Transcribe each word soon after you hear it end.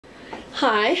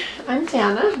Hi, I'm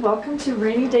Dana. Welcome to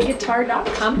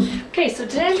RainyDayGuitar.com. Okay, so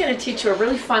today I'm going to teach you a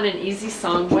really fun and easy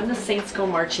song, When the Saints Go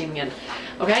Marching In.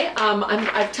 Okay,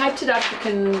 I've typed it up. You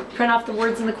can print off the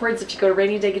words and the chords if you go to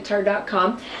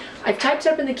RainyDayGuitar.com. I've typed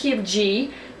it up in the key of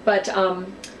G, but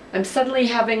I'm suddenly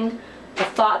having a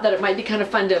thought that it might be kind of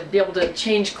fun to be able to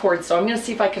change chords, so I'm going to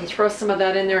see if I can throw some of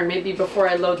that in there, and maybe before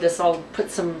I load this I'll put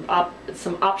some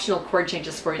optional chord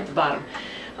changes for you at the bottom.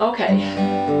 Okay,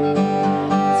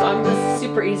 so this is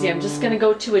super easy. I'm just going to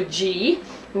go to a G.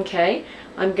 Okay,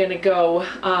 I'm going to go,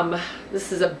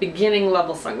 this is a beginning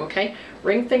level song. Okay,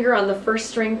 ring finger on the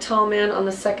first string, tall man on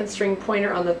the second string,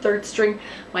 pointer on the third string.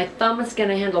 My thumb is going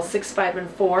to handle 6, 5, and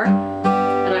 4.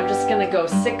 And I'm just going to go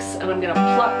 6, and I'm going to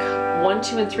pluck 1,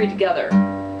 2, and 3 together.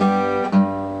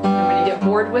 And when you get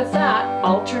bored with that,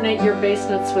 alternate your bass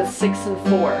notes with 6 and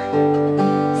 4.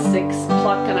 6,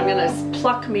 pluck, and I'm going to,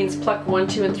 pluck means pluck 1,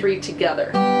 2, and 3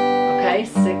 together. Okay,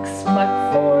 6,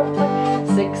 pluck, 4, pluck,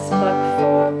 6, pluck,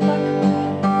 4, pluck.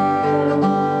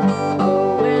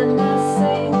 Oh, when the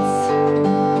saints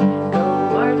go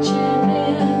marching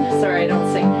in. Sorry, I don't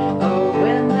sing. Oh,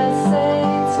 when the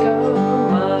saints go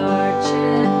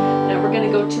marching. Now we're going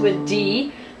to go to a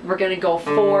D. We're going to go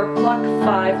 4, pluck,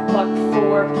 5, pluck,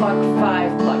 4, pluck,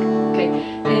 5, pluck. Okay,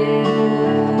 in,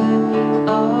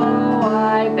 oh,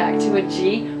 I, back to a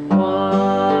G. 1, 2,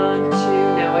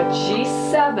 now a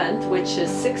G7th, which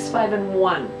is 6, 5, and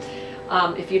 1.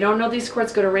 If you don't know these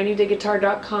chords, go to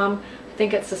RainyDayGuitar.com. I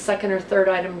think it's the second or third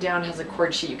item down, has a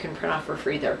chord sheet you can print off for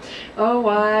free there. Oh,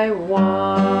 I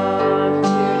want to,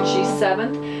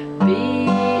 G7th, be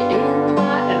in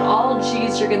that, and all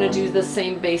G's you're going to do the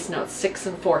same bass notes, 6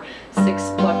 and 4. 6,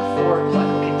 pluck, 4, pluck,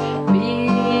 okay. Be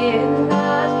in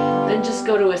that, then just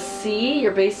go to a C.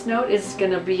 Your bass note is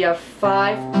going to be a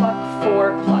 5, pluck,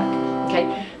 4, pluck,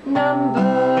 okay. Number,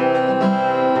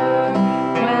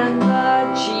 when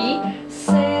the G,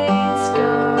 saints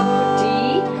go D,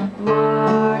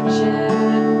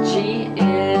 marching G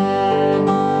in.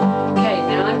 Okay,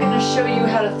 now I'm going to show you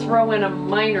how to throw in a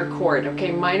minor chord.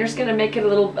 Okay, minor's going to make it a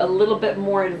little bit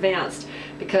more advanced,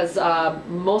 because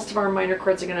most of our minor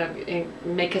chords are going to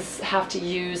make us have to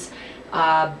use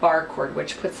bar chord,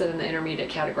 which puts it in the intermediate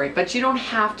category. But you don't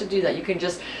have to do that. You can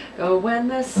just go when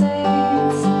the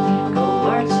saints go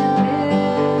marching in.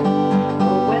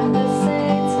 Oh, when the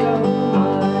saints go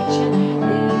marching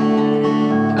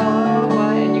in. Oh,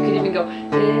 I, and you can even go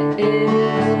in.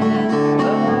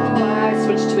 Oh, I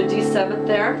switch to a D7th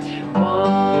there.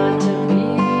 Want to be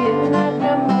in that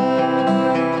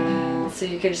number. So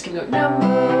you can just keep going number.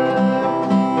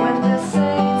 When the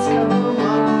saints go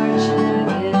marching in.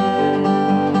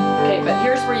 Okay, but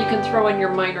here's where you can throw in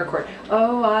your minor chord.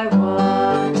 Oh, I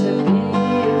want to be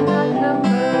in that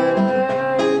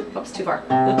number. Oops, too far.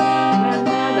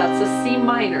 That's a C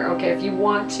minor, okay, if you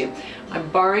want to. I'm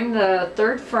barring the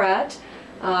 3rd fret,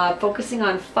 focusing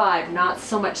on 5, not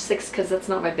so much 6, because that's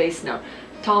not my bass note.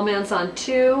 Tall man's on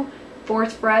 2,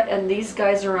 4th fret, and these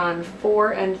guys are on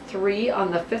 4 and 3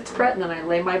 on the 5th fret, and then I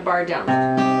lay my bar down.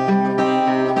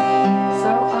 So,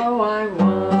 oh, I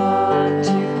want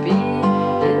to be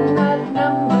in that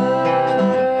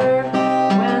number.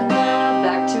 When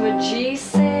back to a G,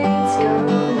 saints go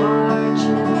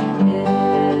marching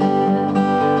in.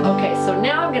 Okay, so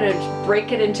now I'm going to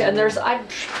break it into, and there's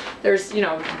you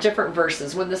know, different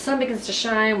verses. When the sun begins to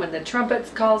shine, when the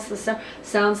trumpet calls the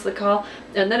sounds the call,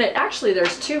 and then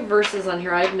there's 2 verses on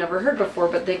here I've never heard before,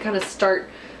 but they kind of start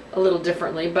a little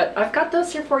differently. But I've got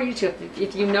those here for you too,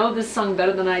 if you know this song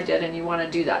better than I did and you want to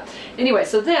do that. Anyway,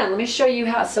 so then let me show you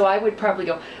how. So I would probably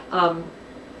go,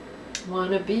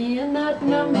 wanna be in that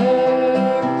number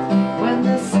when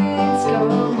the saints go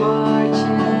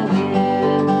marching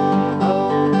in.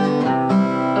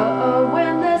 Oh,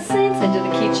 when the saints, I did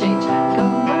a key change, go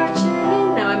marching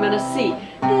in. Now I'm in a C.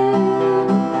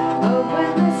 Oh,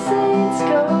 when the saints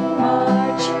go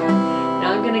marching.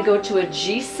 Now I'm going to go to a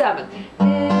G7.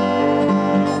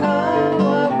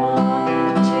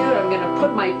 I'm going to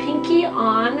put my pinky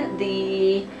on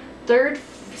the 3rd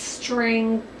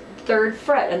string, 3rd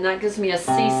fret, and that gives me a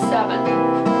C7.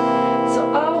 So,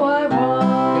 oh, I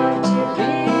want to be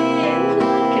in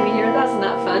that. Can you hear that? Isn't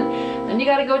that fun? Then you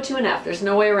got to go to an F. There's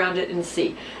no way around it in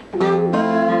C. Number,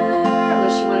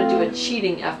 unless you want to do a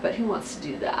cheating F, but who wants to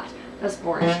do that? That's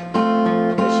boring.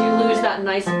 Because you lose that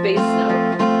nice bass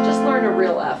note. Just learn a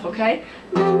real F, okay?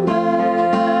 Number,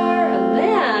 and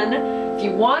then if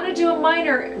you want to do a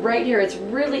minor right here, it's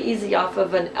really easy off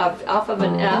of an F.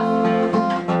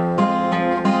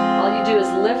 All you do is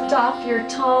lift off your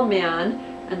tall man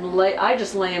and I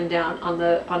just lay him down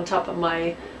on top of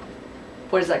my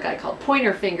what is that guy called?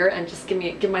 Pointer finger, and just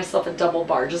give myself a double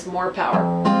bar, just more power.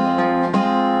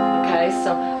 Okay,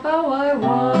 so, oh, I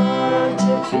want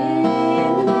to be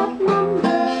in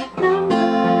that number.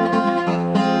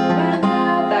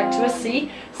 Back to a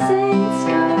C. Saints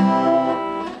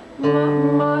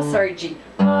go, sorry, G.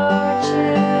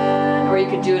 Marching, or you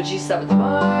could do a G7.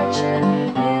 Marching.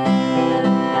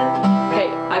 Okay,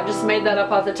 I've just made that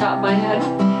up off the top of my head.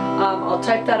 I'll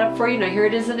type that up for you. Now here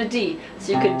it is in a D.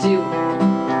 So you could do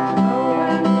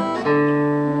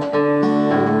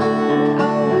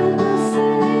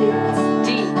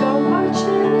D. Go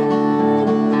marching.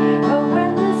 Oh,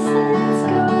 when the saints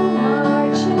go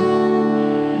marching.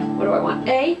 What do I want?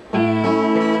 A.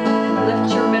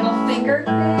 Lift your middle finger.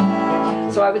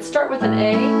 So I would start with an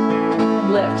A.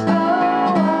 Lift. Oh,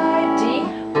 I, D.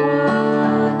 1,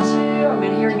 2. I'm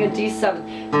hearing a D7.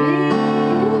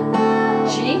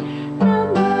 G.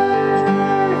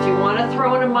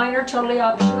 Throw in a minor, totally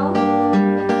optional. G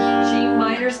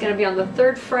minor is going to be on the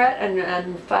 3rd fret, and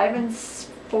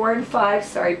 4 and 5,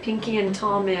 sorry, pinky and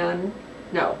tall man,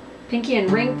 no, pinky and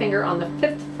ring finger on the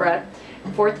 5th fret,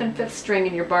 4th and 5th string,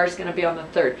 and your bar is going to be on the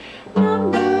 3rd.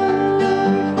 Number,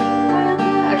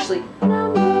 actually,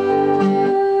 number,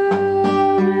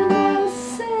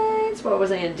 saints, what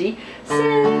was A and D?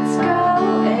 Saints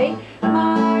go, A,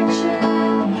 marching.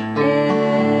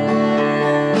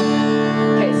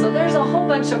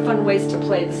 Bunch of fun ways to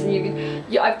play this,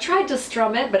 and I've tried to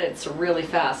strum it, but it's really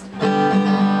fast.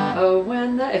 Oh,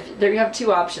 when there you have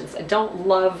 2 options. I don't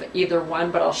love either one,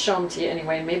 but I'll show them to you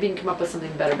anyway, and maybe you can come up with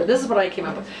something better. But this is what I came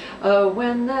up with. Oh,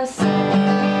 when the saints.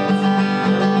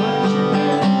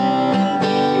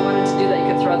 If you wanted to do that,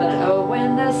 you could throw that in. Oh,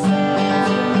 when the saints.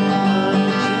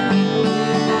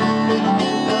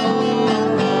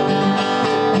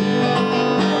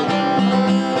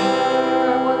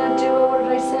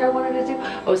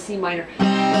 Oh, C minor.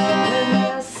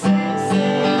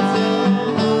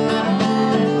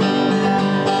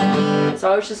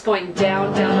 So I was just going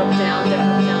down, down, up, down, down,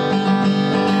 up, down.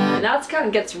 And that's kind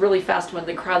of gets really fast when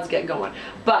the crowds get going.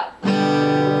 But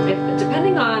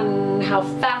depending on how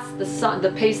fast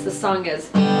the pace the song is.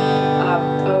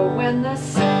 Oh, when the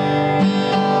saints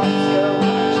go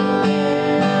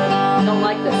marching. Don't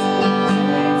like this.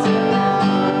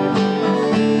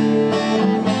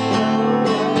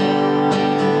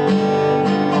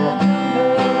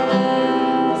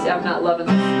 I'm not loving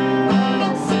this.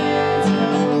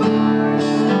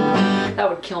 That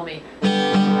would kill me.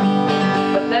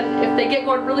 But then if they get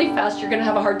going really fast, you're going to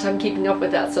have a hard time keeping up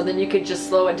with that. So then you could just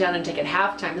slow it down and take it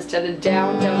half time. Instead of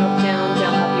down, down, up, down,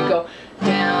 down, up, you go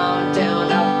down,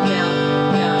 down, up,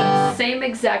 down, down. Same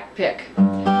exact pick.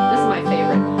 This is my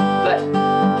favorite. But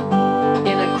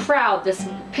in a crowd, this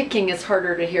picking is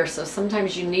harder to hear, so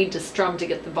sometimes you need to strum to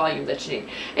get the volume that you need.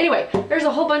 Anyway, there's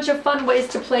a whole bunch of fun ways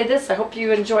to play this. I hope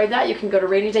you enjoyed that. You can go to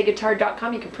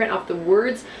rainydayguitar.com. You can print off the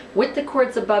words with the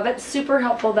chords above it. Super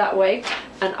helpful that way.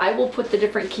 And I will put the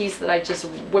different keys that I just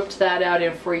whipped that out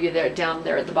in for you there down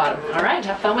there at the bottom. All right,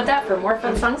 have fun with that. For more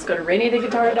fun songs, go to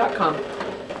rainydayguitar.com.